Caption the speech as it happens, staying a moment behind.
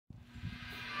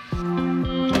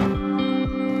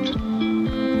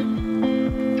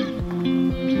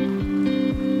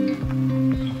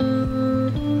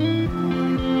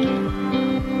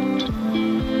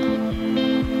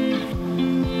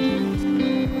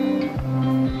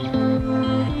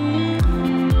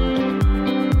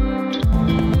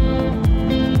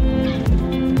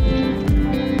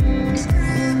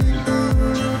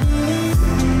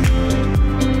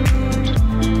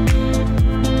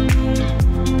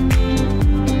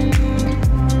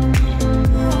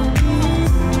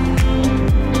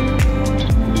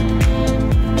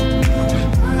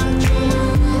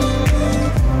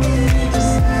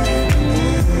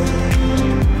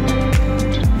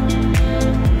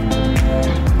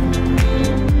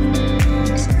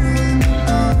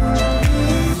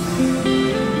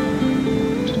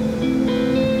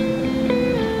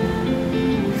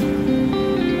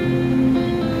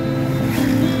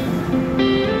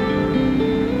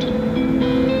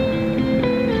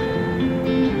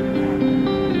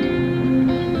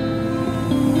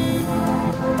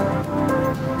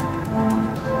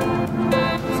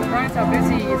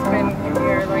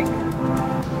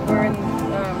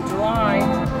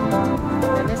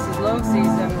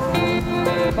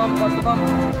bump.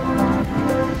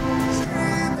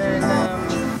 And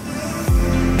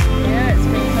yeah, it's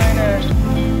been kind of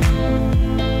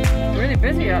really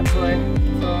busy actually.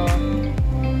 So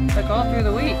like all through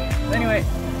the week. Anyway,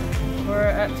 we're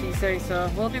at TC, so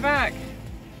we'll be back.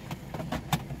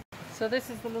 So this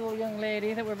is the little young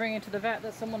lady that we're bringing to the vet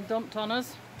that someone dumped on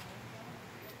us.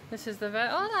 This is the vet.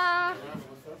 Hola!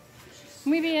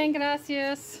 Muy bien,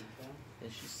 gracias.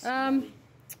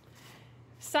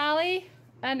 Sally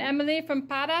and Emily from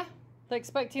Para, they're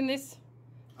expecting this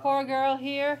poor girl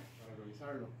here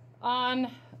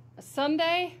on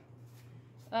Sunday.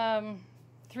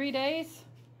 3 days.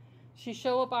 She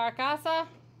show up our casa.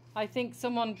 I think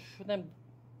someone, them,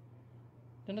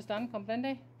 understand,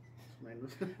 comprende?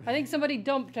 I think somebody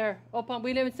dumped her up on,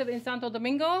 we live in Santo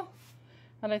Domingo,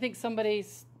 and I think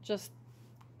somebody's just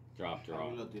dropped her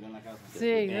off.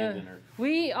 See,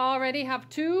 we already have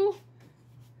two.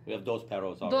 We have dos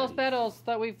perros already. Dos perros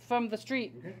that we've from the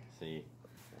street. Okay. See,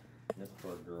 this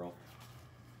poor girl.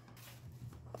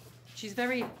 She's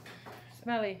very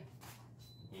smelly.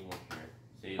 He won't care.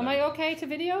 See, am I okay to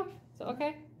video? Is it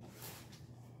okay?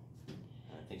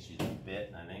 I think she's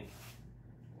bit, I think.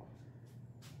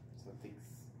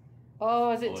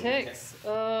 Oh, is it ticks?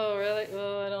 Oh, really?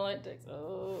 Oh, I don't like ticks.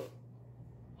 Oh.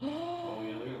 Oh,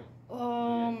 yeah, look.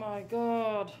 Oh my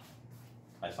god.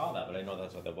 I saw that, but I didn't know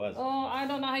that's what that was. Oh, I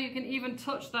don't know how you can even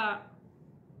touch that.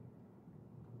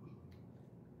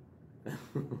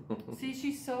 See,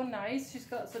 she's so nice. She's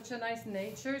got such a nice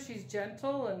nature. She's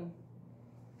gentle and...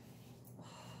 Oh,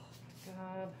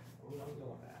 God. Oh, I'm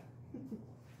going bad.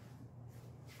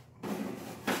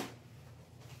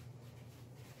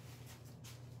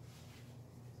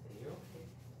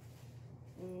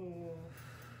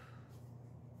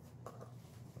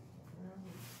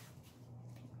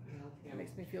 It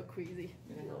makes me feel queasy.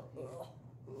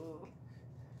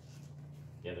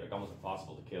 Yeah, they're almost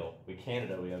impossible to kill. We get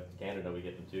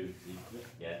them too.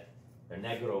 Yeah, they're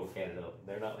negro Canada.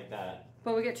 They're not like that.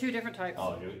 But we get two different types.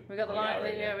 Oh, do we? We got the right,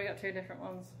 we got two different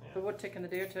ones. Yeah. The wood tick and the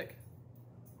deer tick.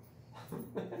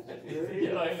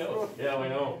 Yeah, I know. Yeah, I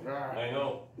know. I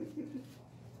know.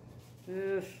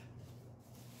 Ugh.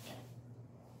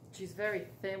 She's very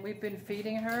thin. We've been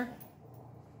feeding her.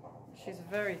 She's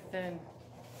very thin.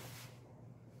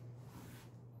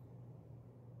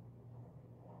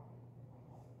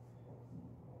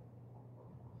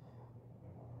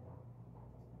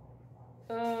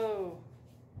 Oh.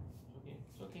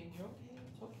 It's okay. You're okay.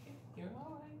 It's okay. You're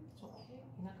alright. It's okay.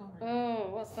 You're not going to hurt. Oh,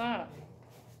 what's that?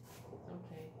 It's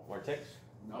okay. More ticks?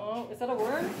 No. Oh, is that a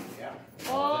worm? Yeah.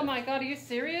 Oh my god, are you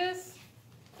serious?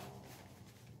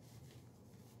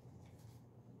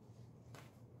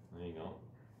 There you go.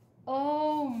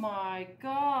 Oh my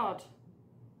god.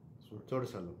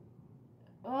 Torresalo.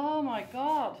 Oh my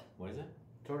god. What is it?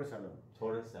 Torresalo.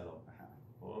 Torresalo.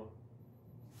 Oh.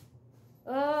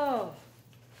 Oh.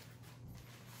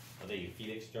 Are they, you feed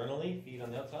externally? Feed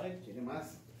on the outside? ¿Tiene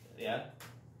más? Yeah.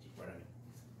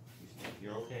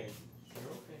 You're okay.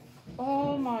 You're okay.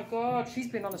 Oh my god, she's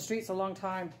been on the streets a long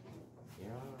time. Yeah.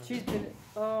 She's been,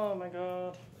 oh my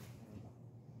god.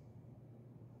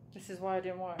 This is why I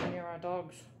didn't want her near our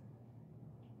dogs.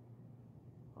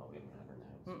 Oh, we haven't had her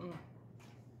now. Mm-mm.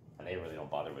 And they really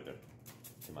don't bother with it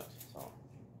too much, so.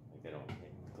 Like they don't,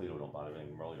 Cleo don't bother with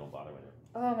it, Merle don't bother with it.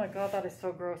 Oh my god, that is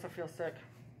so gross, I feel sick.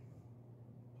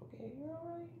 Okay, you're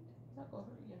alright. Not gonna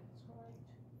hurt you. It's alright.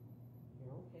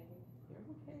 You're okay. You're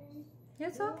okay.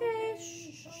 It's okay.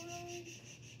 Shh.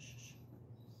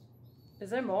 Is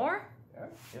there more? Yeah.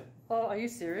 Yep. Oh, are you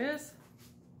serious?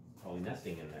 Probably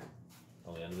nesting in there.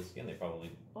 Probably under the skin. They probably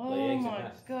lay Oh eggs and my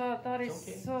nest. god, that is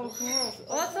okay. so gross.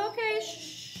 Oh, it's okay.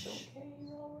 Shh. It's okay.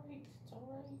 You're alright. It's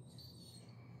alright.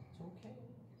 It's okay.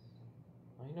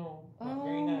 I know. Not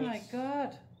very Oh nice. my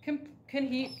god. Can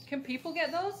people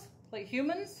get those? Like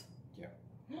humans? Yeah.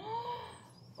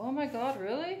 Oh my god,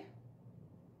 really?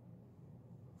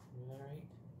 You alright?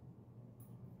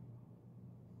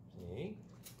 See?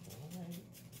 Alright.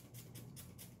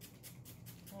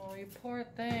 Oh, you poor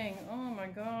thing. Oh my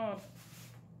god.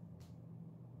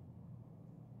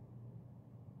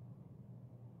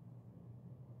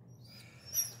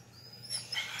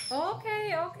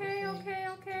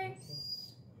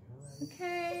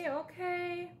 Okay.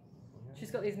 Okay.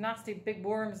 She's got these nasty big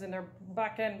worms in her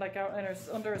back end, like out in her,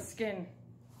 under her skin.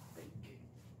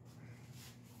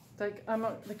 Like, I'm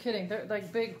not kidding. They're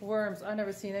like big worms. I've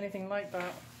never seen anything like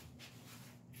that.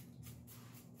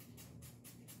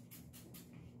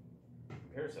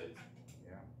 Parasites. Yeah.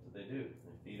 That's what they do.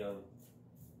 They feed on.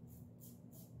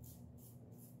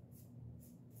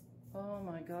 Oh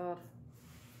my god.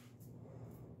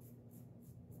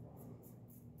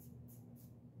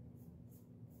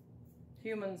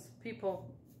 humans, people.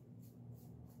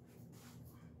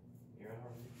 You're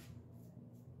alright.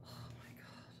 Oh my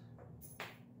god.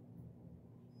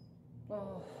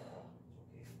 Oh.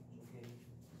 It's okay.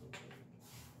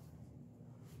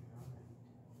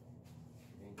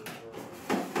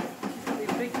 She's got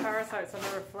these big parasites under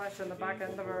her flesh and the back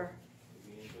end of her.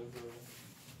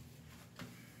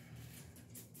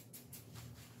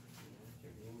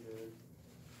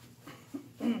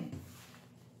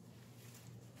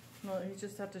 No, you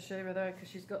just have to shave her there because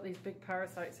she's got these big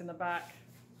parasites in the back.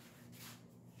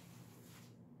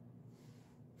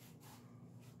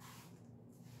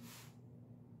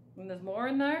 And there's more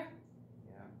in there?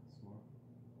 Yeah, it's more.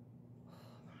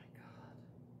 Oh my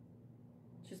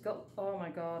god. She's got, oh my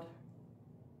god.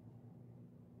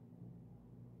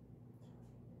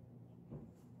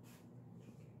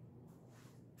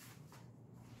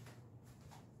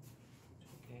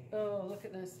 Okay. Oh, look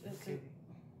at this. It's Okay. Okay.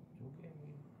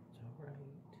 It's alright.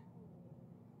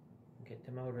 Get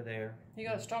them out of there. You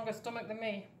got a stronger stomach than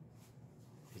me.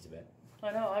 He's a bit.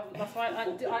 I know. That's why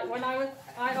when I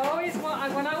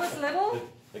was little,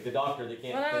 Like the doctor, they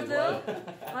can't. when I was little,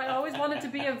 I always wanted to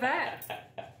be a vet,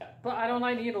 but I don't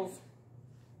like needles,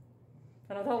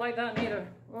 and I don't like that neither.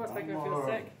 Oh, it's making me feel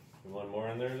sick. You want more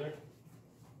in there, sir?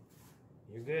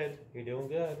 You're good. You're doing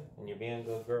good, and you're being a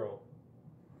good girl.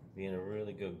 Being a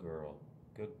really good girl.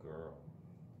 Good girl.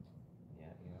 Yeah,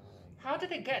 you're alright. How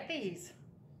did it get these?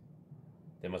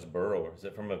 They must burrow. Is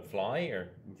it from a fly or?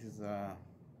 This is a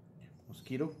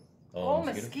mosquito. Oh,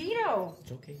 mosquito.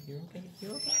 It's okay. You're okay.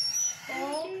 You're okay.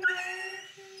 Oh.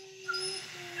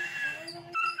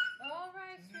 All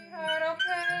right, sweetheart.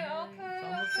 Okay.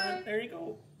 Almost done. There you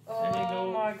go. Oh There you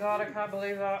go. my god, I can't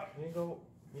believe that. There you go.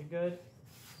 You good?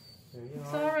 There you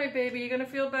It's are. all right, baby. You're gonna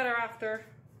feel better after.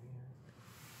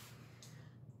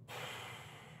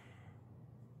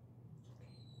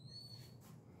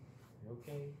 You're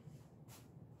okay.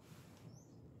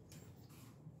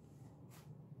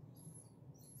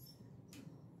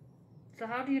 So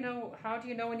how do you know? How do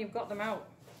you know when you've got them out?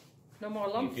 No more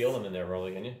You lumps. feel them in there,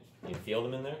 Rolly, can you? You feel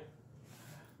them in there?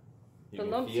 The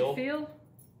can lumps you feel?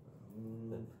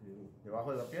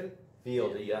 Debajo de la piel.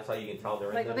 Feel. That's how you can tell they're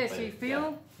in Like there. this, you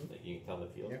feel? Yeah. You can tell the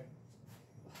feel. Yeah.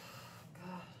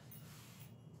 God.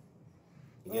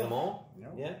 You get them all? No.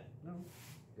 Yeah? No.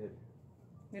 Good.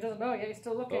 He doesn't know yet. He's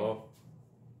still looking. Oh.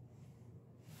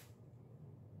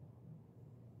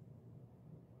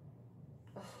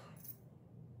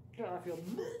 God, I feel.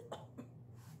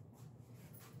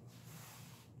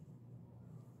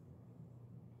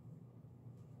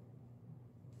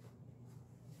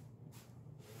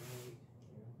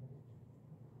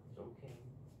 It's okay.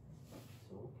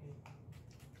 It's okay.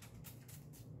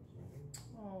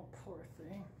 Oh, poor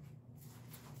thing.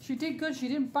 She did good. She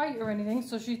didn't bite or anything,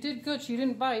 so she did good. She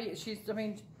didn't bite. I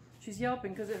mean, she's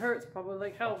yelping because it hurts probably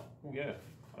like hell. Yeah,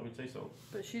 I would say so.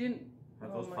 But she didn't. Have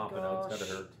Oh those my popping out. It's gosh.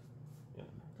 gotta hurt.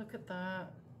 Look at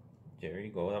that. There you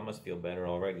go. That must feel better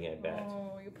already, I bet.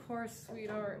 Oh, you poor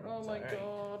sweetheart. Oh It's my all right.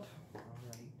 god.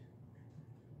 Alright.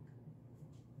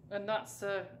 And that's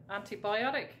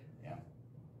antibiotic. Yeah.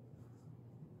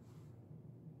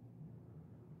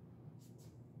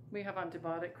 We have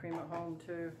antibiotic cream at home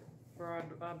too for our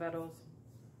beddos.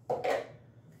 Yeah,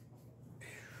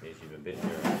 she's a bit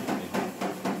here.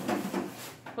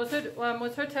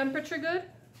 Was her temperature good?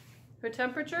 Her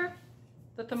temperature?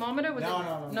 The thermometer was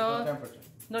No, it? no temperature.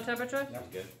 No temperature? Yeah.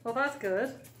 She's good. Well, that's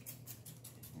good.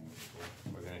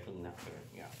 We're gonna clean up there.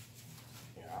 Yeah.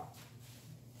 Yeah.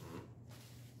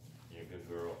 You're a good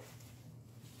girl.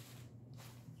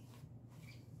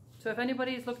 So if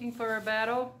anybody's looking for a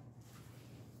battle,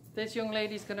 this young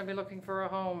lady's going to be looking for a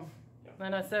home. Yeah.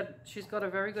 And I said she's got a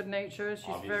very good nature. She's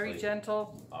very Obviously.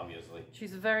 gentle. Obviously.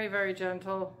 She's very, very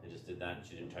gentle. They just did that and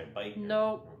she didn't try to bite her.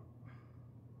 Nope.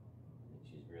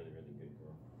 She's really, really good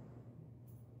girl.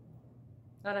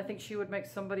 And I think she would make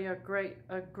somebody a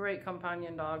great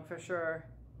companion dog for sure.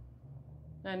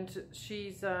 And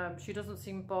she doesn't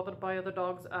seem bothered by other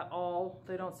dogs at all.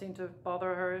 They don't seem to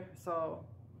bother her. So,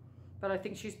 but I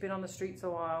think she's been on the streets a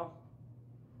while.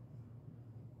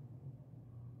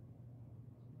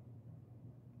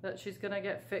 That she's gonna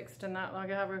get fixed and that. I'll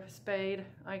have her spayed,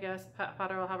 I guess.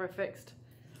 Patter will have her fixed.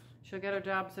 She'll get her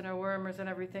jabs and her wormers and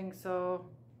everything. So,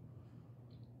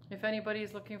 if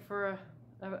anybody's looking for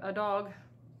a dog,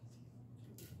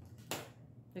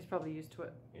 he's probably used to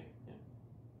it. Yeah, yeah.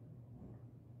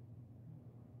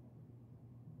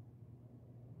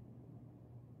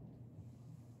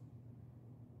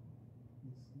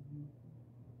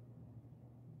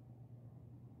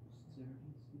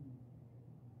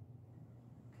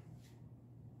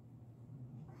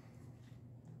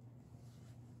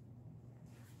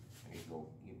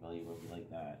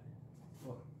 that.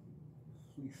 Oh,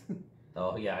 please.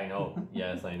 Oh yeah, I know.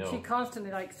 Yes, I know. She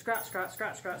constantly like scratch.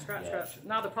 Yeah.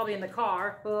 Now they're probably in the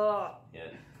car. Ugh. Yeah.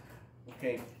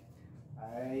 Okay.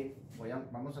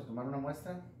 Vamos a tomar una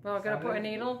muestra. Well, I'm gonna put a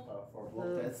needle. For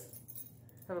blood test.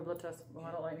 Have a blood test. Oh,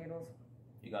 I don't like needles.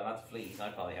 You got lots of fleas. I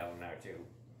probably have them now too.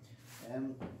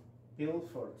 Pill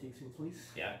for ticks and fleas.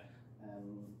 Yeah.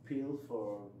 Pill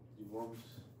for the worms.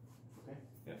 Okay.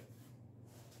 Yeah.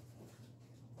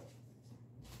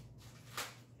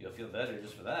 You'll feel better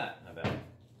just for that, I bet.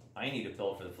 I need a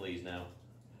pill for the fleas now.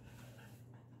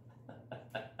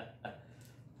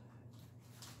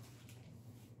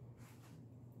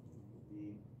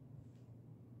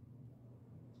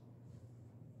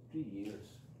 3 years.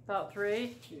 About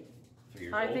 3. 3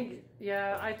 years I old? think,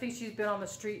 yeah, I think she's been on the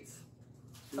streets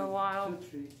a while. 2,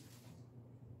 3.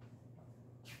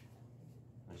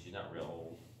 And she's not real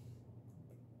old.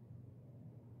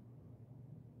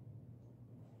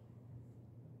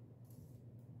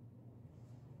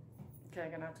 Okay,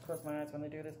 I'm gonna have to close my eyes when they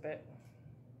do this bit.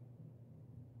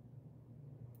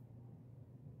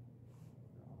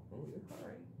 Oh, you're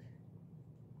alright.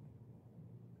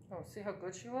 Oh, see how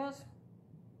good she was?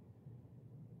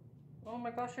 Oh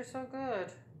my gosh, you're so good.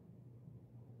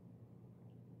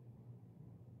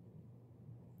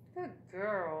 Good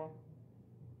girl.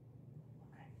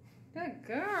 Good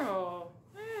girl.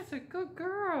 That's a good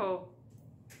girl.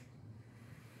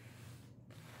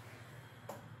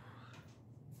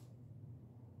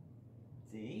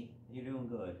 See? You're doing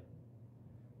good.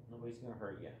 Nobody's gonna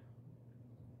hurt you.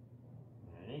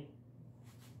 Alright?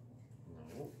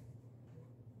 No.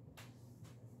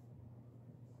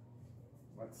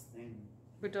 What's the name?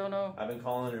 We don't know. I've been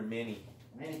calling her Minnie.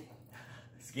 Minnie.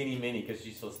 Skinny Minnie, because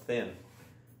she's so thin.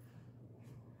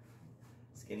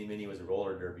 Skinny Minnie was a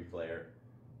roller derby player.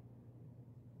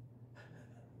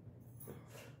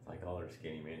 I call her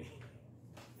Skinny Minnie.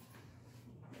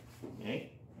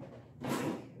 Hey? I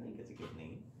think it's a good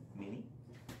name. Minnie?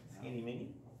 Skinny Minnie?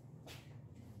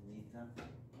 Nita.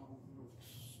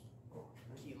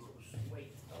 Kilos.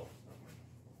 Wait. Oh.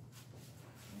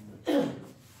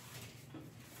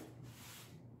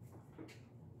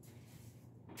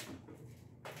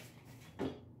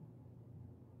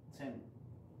 10.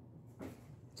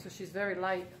 So she's very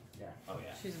light. Yeah. Oh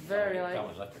yeah. She's very oh, light. That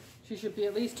one's electric. She should be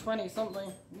at least 20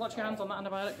 something. Watch your hands on that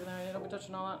antibiotic there. You don't be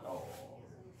touching all that.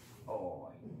 Oh,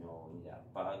 I know. You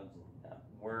got bugs, you got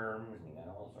worms, and you got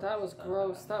all sorts That of was stuff.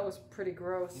 gross. That was pretty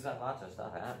gross. You got lots of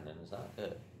stuff happening. It's not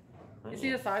good. You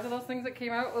see the size of those things that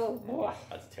came out? Oh, boy.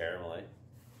 That's terrible, eh?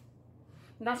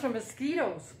 And that's from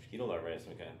mosquitoes. Mosquito larvae of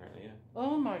some kind, apparently, yeah.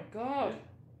 Oh my god.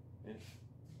 Yeah.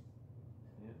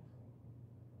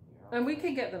 And we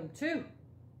can get them too.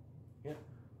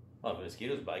 Well, the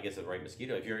mosquitoes, but I guess the right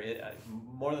mosquito. If you're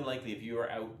more than likely, if you were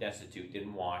out destitute,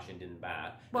 didn't wash and didn't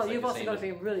bath. Well, like you've also got to as,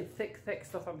 be really thick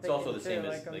stuff. I'm It's thinking also the same too,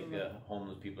 as like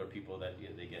homeless people or people that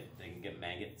they can get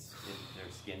maggots in their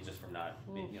skin just from not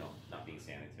being, not being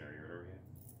sanitary or whatever.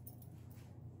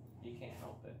 You can't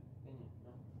help it, can you?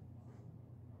 No.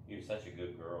 You're such a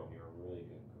good girl. You're a really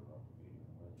good girl.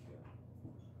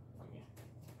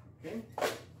 Okay.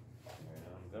 Right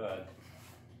on, good.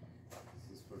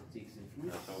 This is for ticks and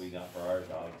fleas. That's what we got for our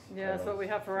dogs. Yeah, that's what we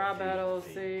have for our battles.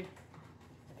 See.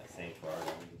 That's same for our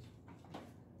dogs.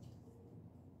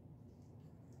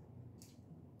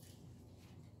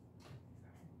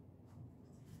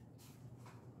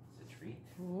 It's a treat.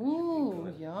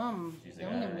 Ooh, yum. She's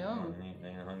Yum, like, yum, yum.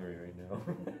 I'm hungry right now.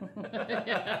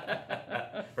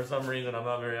 For some reason, I'm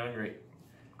not very hungry.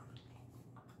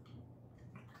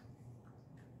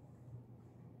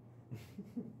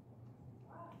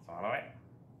 All right.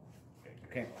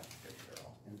 Okay. Good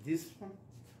girl. And this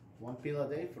one pill a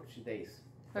day for 2 days.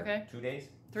 Okay. 2 days?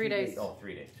 3 days. Oh,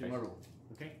 3 days. Tomorrow.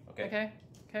 Okay. Okay. Okay.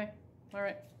 Okay. All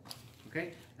right.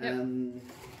 Okay. Yep. And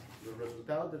the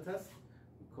result of the test,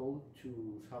 we call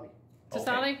to Sally. To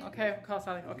Sally? Okay, we'll call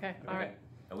Sally. Okay. All right.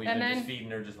 And we've And been then- just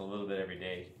feeding her just a little bit every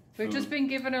day. We've just been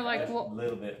giving her like a what?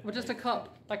 little bit. Well, just a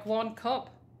cup, like 1 cup,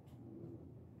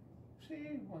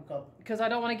 See, 1 cup. because I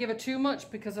don't want to give her too much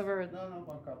because of her. No,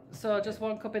 1 cup. So just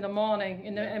 1 cup in the morning,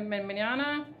 in the in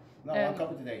mañana. No, And- 1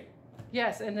 cup today.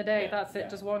 Yes, in the day. Yeah, That's it. yeah.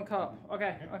 Just 1 cup.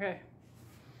 Okay. Okay.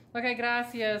 Okay.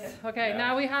 Gracias. Okay. Yeah.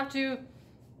 Now we have to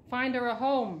find her a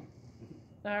home,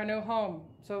 our new home.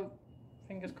 So,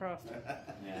 fingers crossed.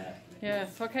 Yeah.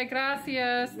 Yes. Okay.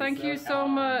 Gracias. Thank you sir. so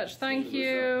much. Thank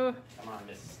you. Come on,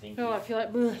 Miss Stinky. Oh, I feel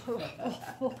like. You feel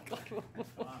that?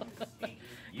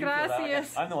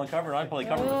 Gracias. I'm the one covering. I'm probably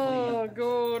covering Oh,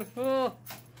 good. Oh.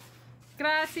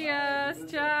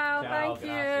 Gracias. Ciao. Thank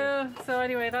you. So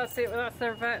anyway, that's it. That's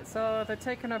their vet. So they're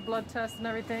taking her blood test and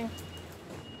everything.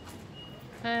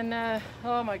 And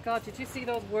oh my god, did you see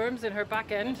those worms in her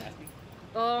back end?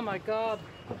 Oh my god,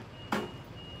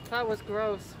 that was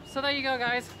gross. So there you go,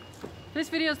 guys. This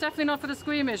video is definitely not for the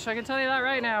squeamish, I can tell you that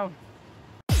right now.